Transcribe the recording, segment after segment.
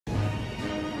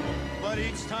But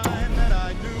each time that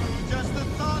I do, just the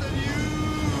thought of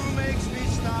you makes me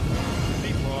stop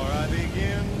before I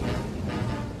begin.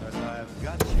 'Cause I've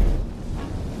got you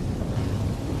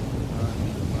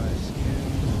under my skin.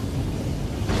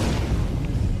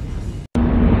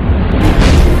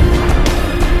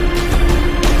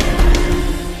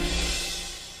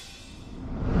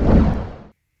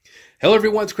 Hello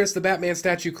everyone, it's Chris the Batman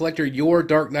Statue Collector, your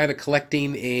Dark Knight of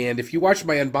Collecting, and if you watched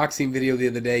my unboxing video the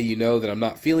other day, you know that I'm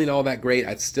not feeling all that great.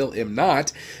 I still am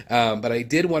not, but I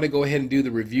did want to go ahead and do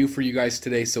the review for you guys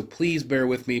today, so please bear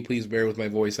with me, please bear with my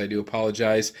voice. I do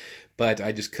apologize, but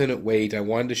I just couldn't wait. I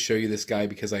wanted to show you this guy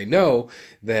because I know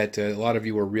that a lot of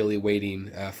you are really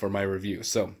waiting for my review.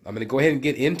 So I'm going to go ahead and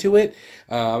get into it.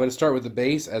 I'm going to start with the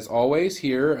base as always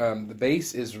here. The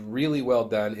base is really well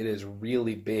done. It is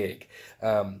really big.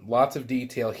 Lots of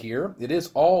detail here. It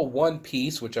is all one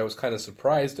piece, which I was kind of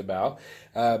surprised about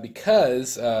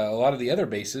because a lot of the other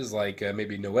bases, like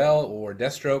maybe Noel or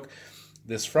Deathstroke,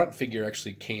 this front figure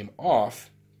actually came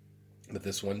off, but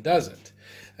this one doesn't.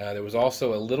 There was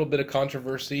also a little bit of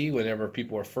controversy whenever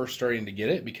people were first starting to get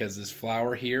it because this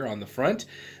flower here on the front,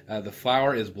 the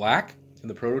flower is black. In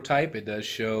the prototype, it does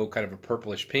show kind of a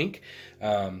purplish pink.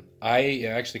 I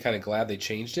am actually kind of glad they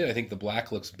changed it. I think the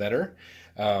black looks better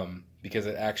because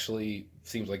it actually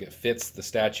seems like it fits the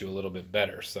statue a little bit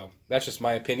better. So that's just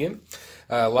my opinion.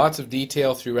 Lots of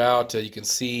detail throughout. You can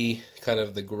see kind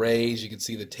of the grays. You can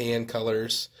see the tan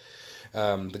colors.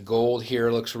 The gold here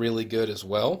looks really good as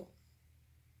well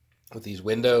with these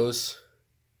windows.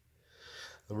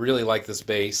 I really like this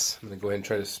base. I'm going to go ahead and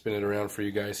try to spin it around for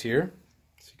you guys here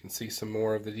so you can see some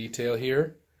more of the detail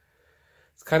here.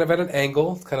 It's kind of at an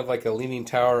angle. It's kind of like a Leaning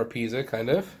Tower of Pisa, kind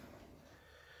of.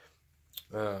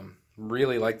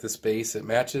 Really like this base. It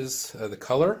matches the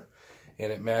color,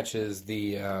 and it matches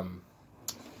the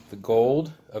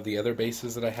gold of the other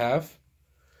bases that I have.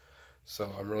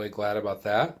 So I'm really glad about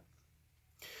that.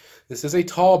 This is a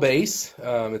tall base.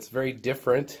 It's very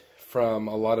different from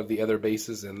a lot of the other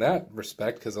bases in that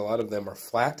respect because a lot of them are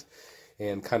flat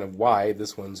and kind of wide.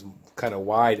 This one's kind of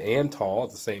wide and tall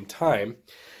at the same time.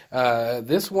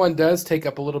 This one does take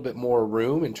up a little bit more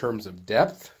room in terms of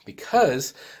depth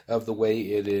because of the way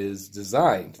it is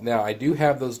designed. Now, I do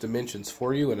have those dimensions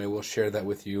for you, and I will share that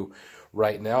with you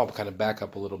right now. I'll kind of back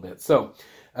up a little bit. So,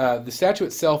 the statue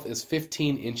itself is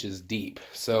 15 inches deep.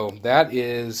 So that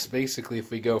is basically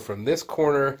if we go from this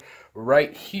corner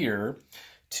right here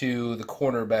to the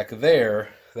corner back there,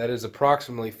 that is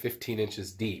approximately 15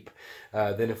 inches deep.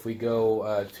 Then if we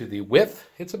go to the width,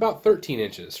 it's about 13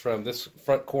 inches from this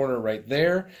front corner right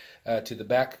there to the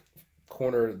back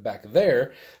corner back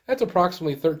there. That's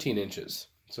approximately 13 inches.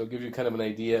 So it gives you kind of an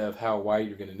idea of how wide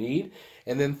you're going to need.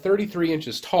 And then 33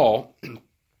 inches tall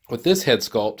with this head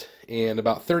sculpt, and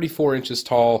about 34 inches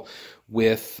tall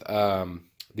with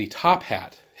the top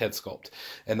hat head sculpt,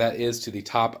 and that is to the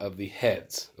top of the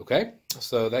heads. Okay,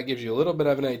 so that gives you a little bit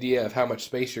of an idea of how much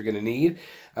space you're going to need.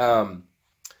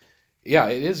 Yeah,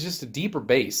 it is just a deeper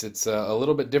base. It's a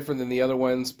little bit different than the other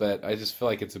ones, but I just feel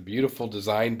like it's a beautiful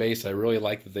design base. I really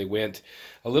like that they went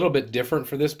a little bit different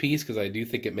for this piece because I do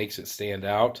think it makes it stand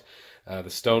out. The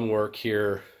stonework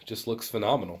here just looks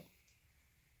phenomenal.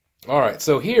 All right,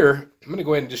 so here, I'm going to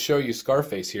go ahead and just show you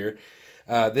Scarface here.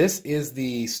 This is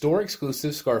the store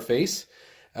exclusive Scarface.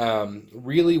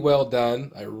 Really well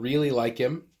done. I really like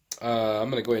him. I'm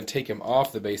going to go ahead and take him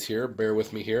off the base here. Bear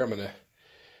with me here. I'm going to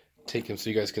take him so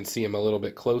you guys can see him a little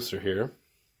bit closer here.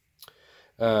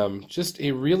 Just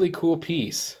a really cool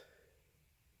piece.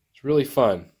 It's really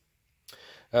fun.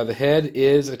 The head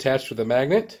is attached with a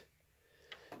magnet.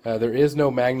 There is no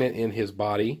magnet in his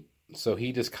body, so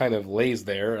he just kind of lays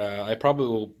there. I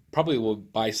probably will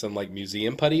buy some like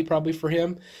museum putty probably for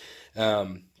him.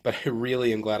 But I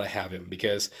really am glad I have him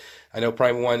because I know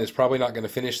Prime 1 is probably not going to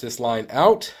finish this line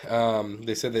out.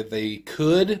 They said that they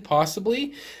could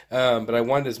possibly, but I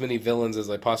wanted as many villains as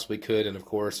I possibly could, and of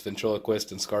course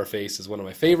Ventriloquist and Scarface is one of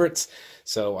my favorites,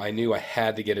 so I knew I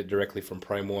had to get it directly from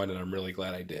Prime 1, and I'm really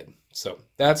glad I did. So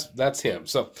that's him.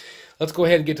 So let's go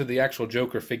ahead and get to the actual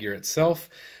Joker figure itself.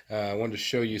 I wanted to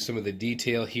show you some of the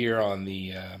detail here on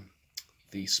the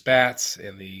spats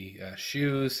and the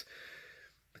shoes.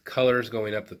 Colors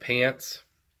going up the pants.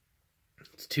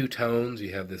 It's two tones.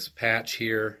 You have this patch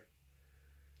here.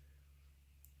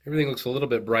 Everything looks a little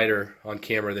bit brighter on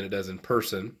camera than it does in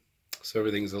person, so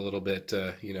everything's a little bit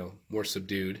more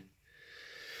subdued.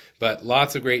 But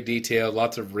lots of great detail,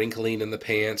 lots of wrinkling in the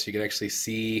pants. You can actually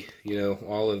see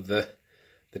all of the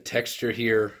texture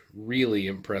here. Really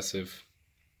impressive.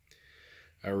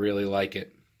 I really like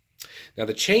it. Now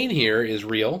the chain here is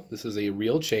real. This is a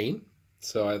real chain.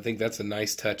 So I think that's a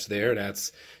nice touch there. It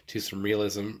adds to some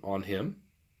realism on him.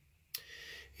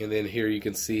 And then here you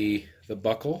can see the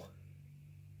buckle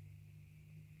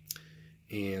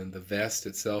and the vest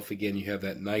itself. Again, you have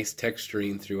that nice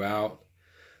texturing throughout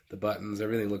the buttons.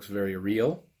 Everything looks very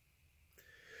real.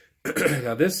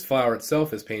 Now this flower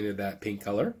itself is painted that pink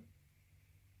color.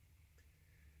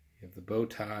 You have the bow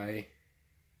tie.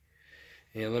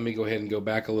 And let me go ahead and go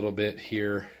back a little bit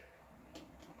here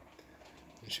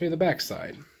and show you the back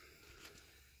side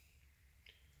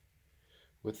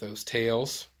with those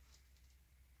tails.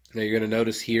 Now you're going to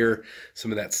notice here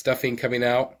some of that stuffing coming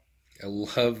out. I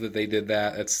love that they did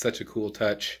that. That's such a cool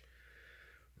touch.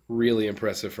 Really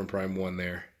impressive from Prime 1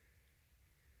 there.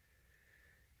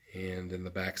 And in the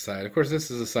back side, of course,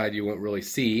 this is a side you won't really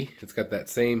see. It's got that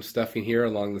same stuffing here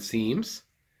along the seams.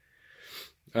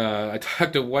 I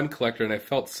talked to one collector and I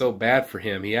felt so bad for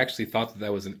him. He actually thought that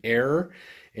that was an error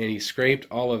and he scraped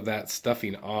all of that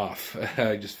stuffing off.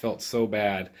 I just felt so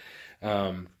bad.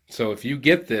 So if you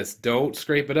get this, don't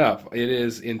scrape it up. It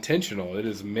is intentional. It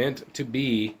is meant to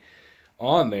be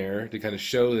on there to kind of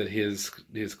show that his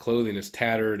clothing is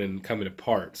tattered and coming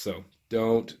apart. So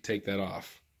don't take that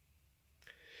off.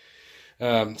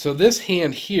 So this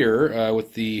hand here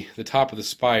with the top of the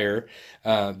spire,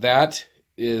 that's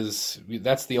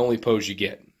the only pose you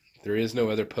get. There is no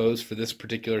other pose for this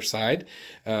particular side,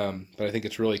 but I think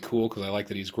it's really cool because I like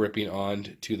that he's gripping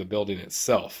on to the building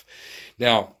itself.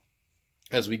 Now,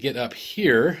 as we get up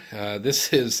here,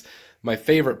 this is my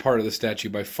favorite part of the statue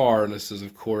by far, and this is,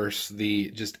 of course, the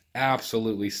just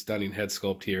absolutely stunning head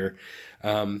sculpt here.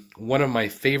 One of my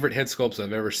favorite head sculpts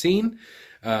I've ever seen.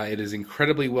 It is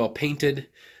incredibly well painted.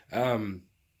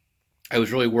 I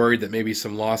was really worried that maybe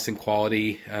some loss in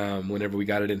quality whenever we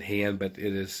got it in hand, but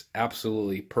it is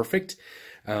absolutely perfect.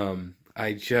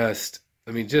 Just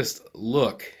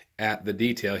look at the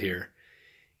detail here.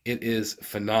 It is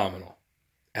phenomenal.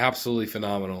 Absolutely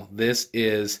phenomenal. This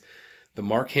is the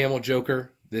Mark Hamill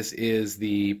Joker. This is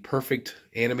the perfect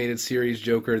animated series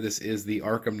Joker. This is the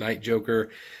Arkham Knight Joker.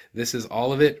 This is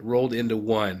all of it rolled into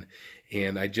one.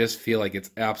 And I just feel like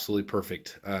it's absolutely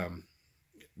perfect.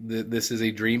 This is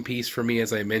a dream piece for me,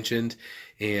 as I mentioned,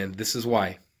 and this is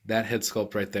why. That head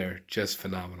sculpt right there, just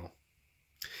phenomenal.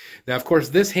 Now, of course,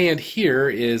 this hand here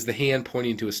is the hand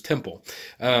pointing to his temple.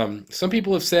 Some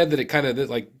people have said that it kind of,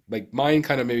 like mine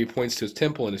kind of maybe points to his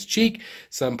temple and his cheek.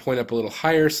 Some point up a little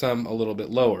higher, some a little bit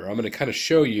lower. I'm going to kind of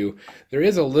show you. There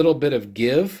is a little bit of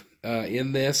give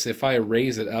in this. If I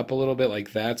raise it up a little bit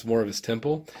like that's more of his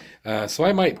temple. So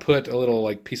I might put a little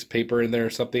like piece of paper in there or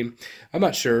something. I'm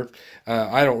not sure.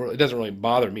 It doesn't really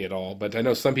bother me at all, but I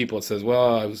know some people it says,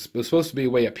 well, it was supposed to be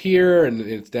way up here and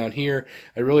it's down here.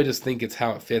 I really just think it's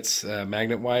how it fits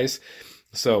magnet wise.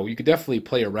 So you could definitely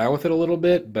play around with it a little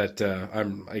bit, but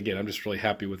I'm just really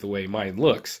happy with the way mine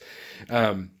looks.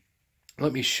 Let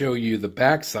me show you the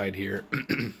back side here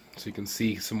so you can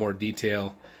see some more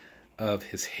detail of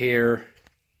his hair.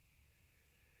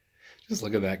 Just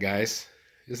look at that, guys.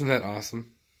 Isn't that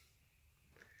awesome?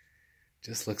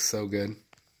 Just looks so good.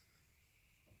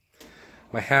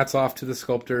 My hat's off to the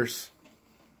sculptors.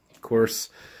 Of course,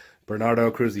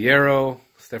 Bernardo Cruziero,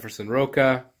 Stefferson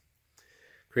Roca,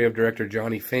 creative director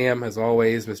Johnny Pham, as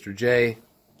always, Mr. J.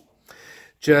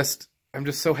 I'm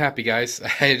just so happy, guys.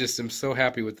 I just am so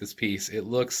happy with this piece. It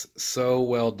looks so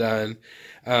well done.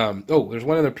 There's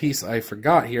one other piece I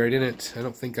forgot here. I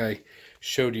don't think I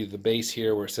showed you the base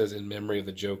here where it says in memory of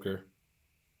the Joker.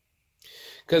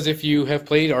 Because if you have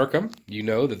played Arkham, you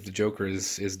know that the Joker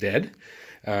is dead.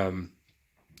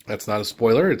 That's not a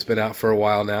spoiler. It's been out for a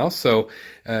while now. So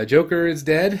Joker is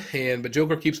dead, but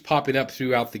Joker keeps popping up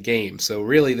throughout the game. So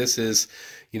really this is,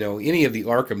 any of the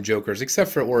Arkham Jokers, except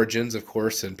for Origins, of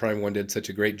course, and Prime 1 did such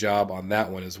a great job on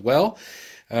that one as well.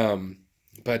 I'm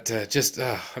just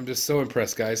so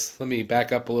impressed, guys. Let me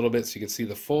back up a little bit so you can see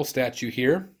the full statue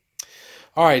here.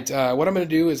 All right, what I'm going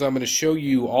to do is I'm going to show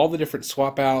you all the different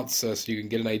swap outs so you can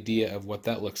get an idea of what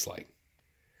that looks like.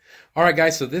 All right,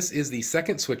 guys, so this is the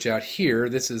second switch out here.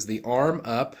 This is the arm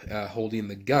up holding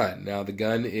the gun. Now, the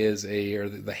gun is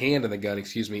the hand of the gun,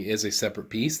 is a separate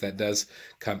piece that does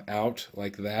come out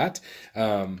like that.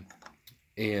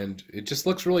 And it just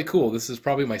looks really cool. This is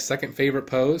probably my second favorite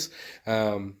pose.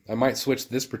 I might switch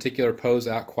this particular pose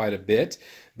out quite a bit,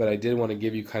 but I did want to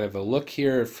give you kind of a look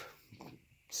here,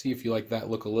 see if you like that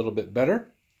look a little bit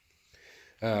better.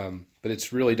 But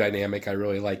it's really dynamic. I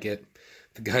really like it.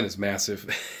 The gun is massive.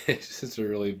 It's just a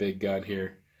really big gun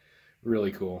here.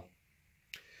 Really cool.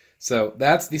 So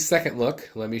that's the second look.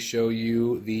 Let me show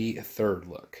you the third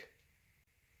look.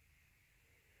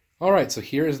 All right, so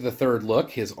here is the third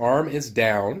look. His arm is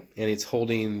down, and he's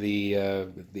holding the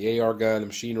AR gun, the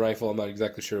machine rifle. I'm not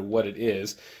exactly sure what it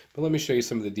is, but let me show you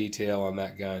some of the detail on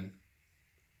that gun.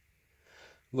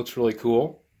 Looks really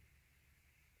cool.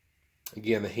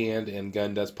 Again, the hand and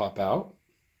gun does pop out,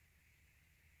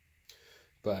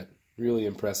 but really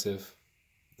impressive.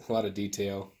 A lot of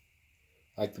detail.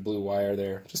 I like the blue wire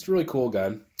there. Just a really cool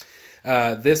gun.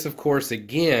 This, of course,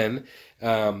 again,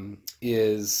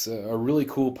 is a really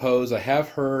cool pose. I have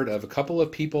heard of a couple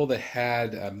of people that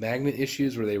had magnet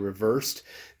issues where they reversed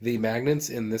the magnets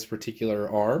in this particular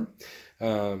arm.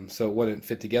 So it wouldn't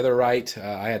fit together right.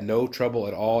 I had no trouble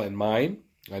at all in mine.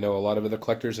 I know a lot of other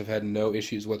collectors have had no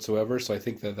issues whatsoever, so I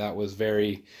think that that was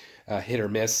very hit or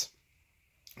miss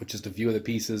with just a few of the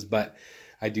pieces, but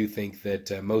I do think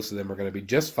that most of them are going to be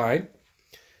just fine.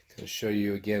 I'm going to show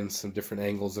you again some different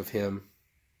angles of him.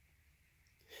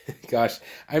 Gosh,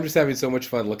 I'm just having so much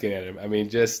fun looking at him. I mean,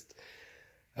 just,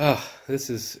 oh, this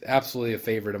is absolutely a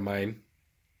favorite of mine.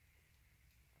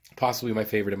 Possibly my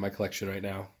favorite in my collection right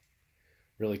now.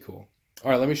 Really cool.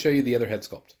 All right, let me show you the other head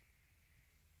sculpt.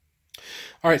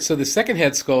 All right, so the second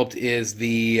head sculpt is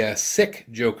the sick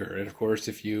Joker. And of course,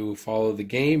 if you follow the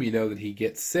game, you know that he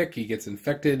gets sick. He gets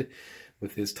infected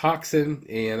with his toxin.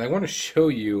 And I want to show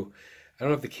you, I don't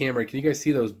know if the camera, can you guys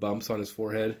see those bumps on his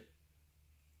forehead?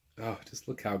 Oh, just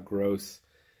look how gross.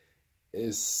 It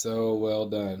is so well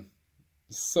done.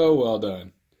 So well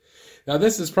done. Now,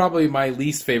 this is probably my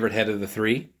least favorite head of the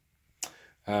three.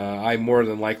 I more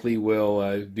than likely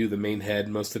will do the main head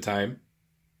most of the time.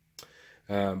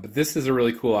 But this is a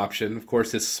really cool option. Of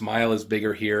course, his smile is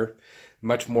bigger here.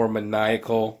 Much more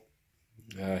maniacal.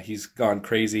 He's gone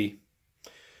crazy.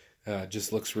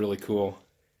 Just looks really cool.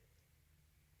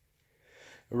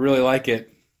 I really like it.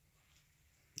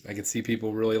 I can see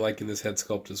people really liking this head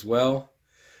sculpt as well.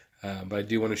 But I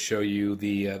do want to show you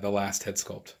the last head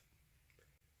sculpt.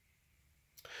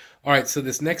 All right, so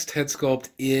this next head sculpt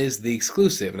is the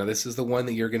exclusive. Now, this is the one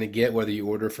that you're going to get whether you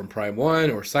order from Prime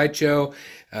 1 or Sideshow.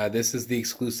 This is the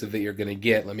exclusive that you're going to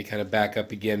get. Let me kind of back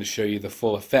up again to show you the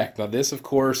full effect. Now, this, of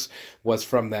course, was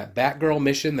from that Batgirl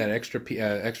mission, that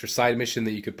extra side mission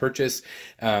that you could purchase.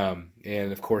 And,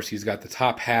 of course, he's got the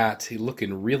top hat. He's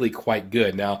looking really quite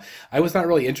good. Now, I was not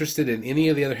really interested in any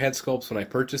of the other head sculpts when I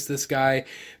purchased this guy,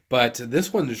 but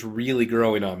this one is really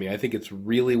growing on me. I think it's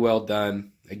really well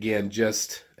done. Again,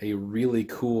 just a really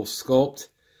cool sculpt.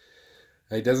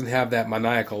 It doesn't have that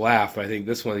maniacal laugh, but I think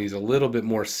this one he's a little bit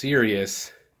more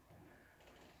serious.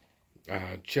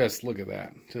 Just look at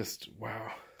that. Just,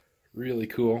 wow. Really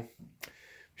cool.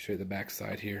 Show you the back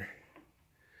side here.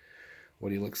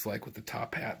 What he looks like with the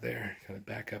top hat there. Kind of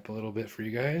back up a little bit for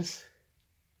you guys.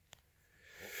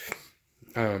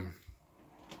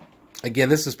 Again,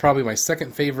 this is probably my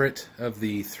second favorite of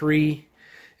the three.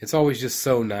 It's always just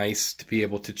so nice to be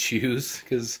able to choose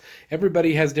because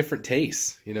everybody has different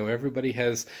tastes. You know, everybody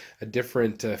has a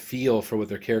different feel for what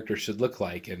their character should look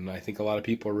like. And I think a lot of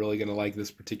people are really going to like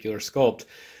this particular sculpt.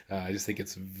 I just think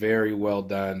it's very well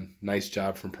done. Nice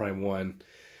job from Prime 1.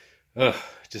 Ugh,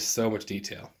 just so much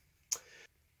detail.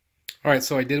 All right,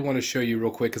 so I did want to show you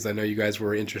real quick because I know you guys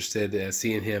were interested in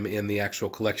seeing him in the actual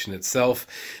collection itself,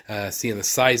 seeing the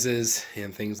sizes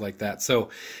and things like that. So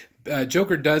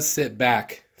Joker does sit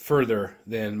back further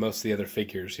than most of the other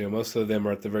figures. You know, most of them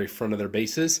are at the very front of their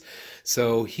bases,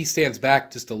 so he stands back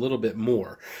just a little bit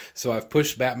more. So I've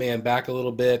pushed Batman back a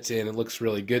little bit, and it looks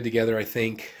really good together, I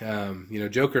think. You know,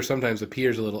 Joker sometimes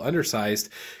appears a little undersized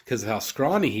because of how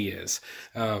scrawny he is,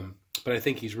 but I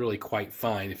think he's really quite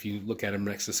fine. If you look at him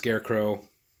next to Scarecrow,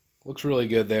 looks really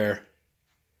good there.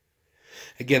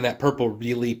 Again, that purple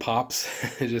really pops,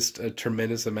 just a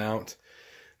tremendous amount.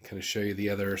 Kind of show you the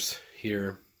others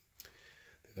here.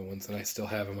 The ones that I still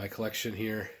have in my collection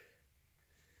here.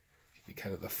 Give you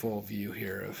kind of the full view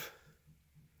here of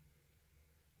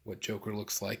what Joker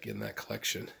looks like in that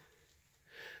collection.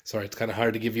 Sorry, it's kind of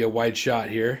hard to give you a wide shot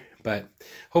here, but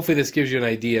hopefully this gives you an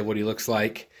idea of what he looks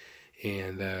like.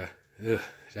 And I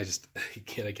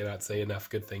cannot say enough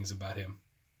good things about him.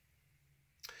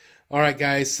 All right,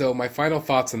 guys, so my final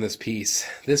thoughts on this piece.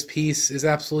 This piece is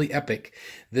absolutely epic.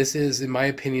 This is, in my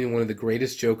opinion, one of the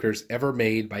greatest Jokers ever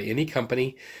made by any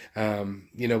company. You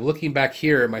know, looking back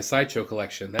here at my Sideshow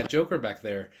collection, that Joker back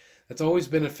there, that's always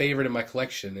been a favorite in my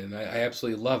collection, and I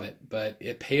absolutely love it. But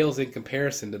it pales in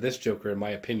comparison to this Joker, in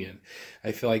my opinion.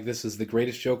 I feel like this is the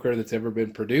greatest Joker that's ever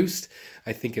been produced.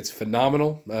 I think it's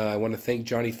phenomenal. I want to thank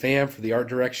Johnny Pham for the art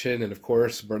direction, and of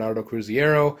course Bernardo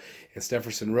Cruziero and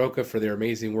Stefferson Roca for their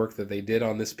amazing work that they did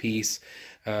on this piece,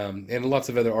 and lots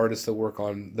of other artists that worked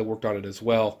on it as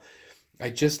well. I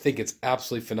just think it's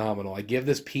absolutely phenomenal. I give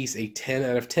this piece a 10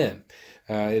 out of 10.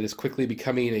 It is quickly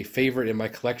becoming a favorite in my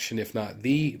collection, if not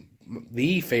the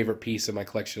favorite piece in my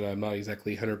collection. I'm not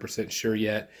exactly 100% sure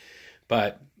yet,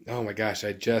 but oh my gosh,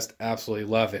 I just absolutely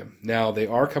love him. Now, they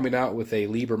are coming out with a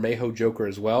Liber Mayhem Joker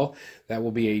as well. That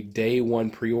will be a day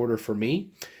one pre-order for me.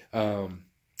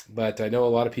 But I know a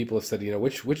lot of people have said,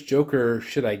 which Joker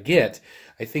should I get?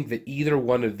 I think that either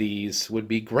one of these would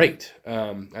be great.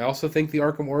 I also think the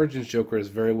Arkham Origins Joker is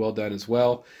very well done as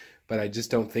well, but I just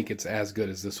don't think it's as good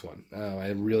as this one. I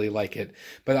really like it,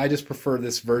 but I just prefer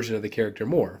this version of the character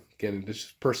more. Again,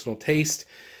 just personal taste.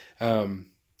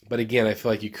 But again, I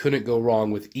feel like you couldn't go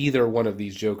wrong with either one of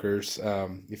these Jokers.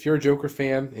 If you're a Joker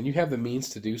fan and you have the means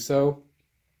to do so,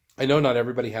 I know not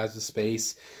everybody has the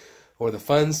space or the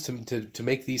funds to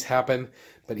make these happen,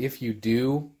 but if you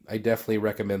do, I definitely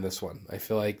recommend this one. I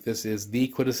feel like this is the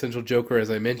quintessential Joker, as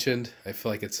I mentioned. I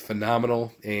feel like it's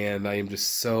phenomenal, and I am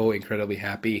just so incredibly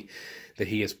happy that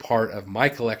he is part of my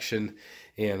collection,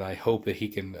 and I hope that he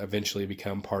can eventually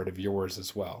become part of yours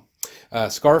as well.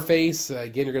 Scarface,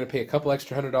 again, you're going to pay a couple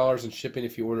extra $100 in shipping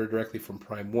if you order directly from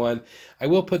Prime 1. I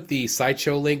will put the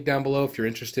Sideshow link down below if you're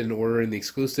interested in ordering the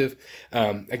exclusive.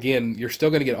 Again, you're still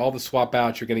going to get all the swap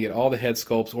outs. You're going to get all the head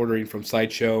sculpts ordering from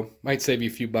Sideshow. Might save you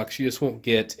a few bucks. You just won't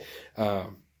get the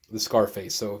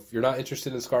Scarface. So if you're not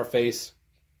interested in Scarface,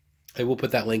 I will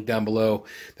put that link down below.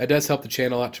 That does help the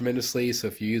channel out tremendously, so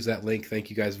if you use that link, thank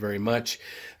you guys very much.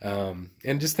 And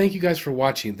just thank you guys for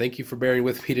watching. Thank you for bearing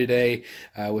with me today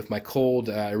with my cold.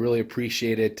 I really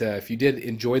appreciate it. If you did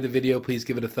enjoy the video, please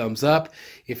give it a thumbs up.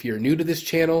 If you're new to this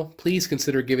channel, please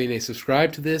consider giving a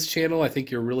subscribe to this channel. I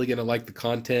think you're really going to like the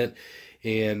content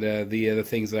and the other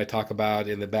things that I talk about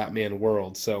in the Batman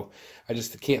world. So I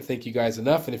just can't thank you guys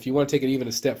enough. And if you want to take it even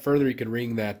a step further, you can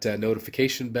ring that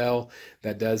notification bell.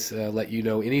 That does let you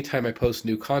know anytime I post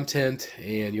new content,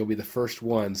 and you'll be the first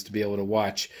ones to be able to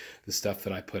watch the stuff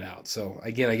that I put out. So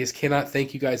again, I just cannot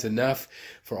thank you guys enough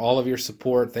for all of your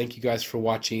support. Thank you guys for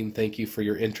watching. Thank you for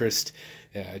your interest.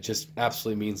 It just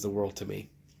absolutely means the world to me.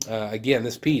 Again,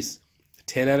 this piece,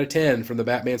 10 out of 10 from the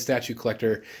Batman Statue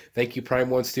Collector. Thank you, Prime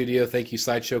 1 Studio. Thank you,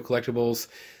 Sideshow Collectibles.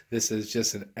 This is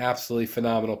just an absolutely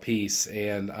phenomenal piece,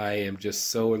 and I am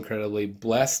just so incredibly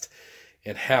blessed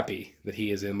and happy that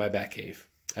he is in my Batcave.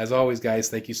 As always, guys,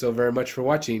 thank you so very much for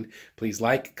watching. Please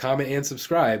like, comment, and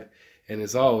subscribe. And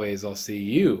as always, I'll see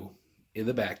you in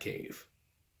the Batcave.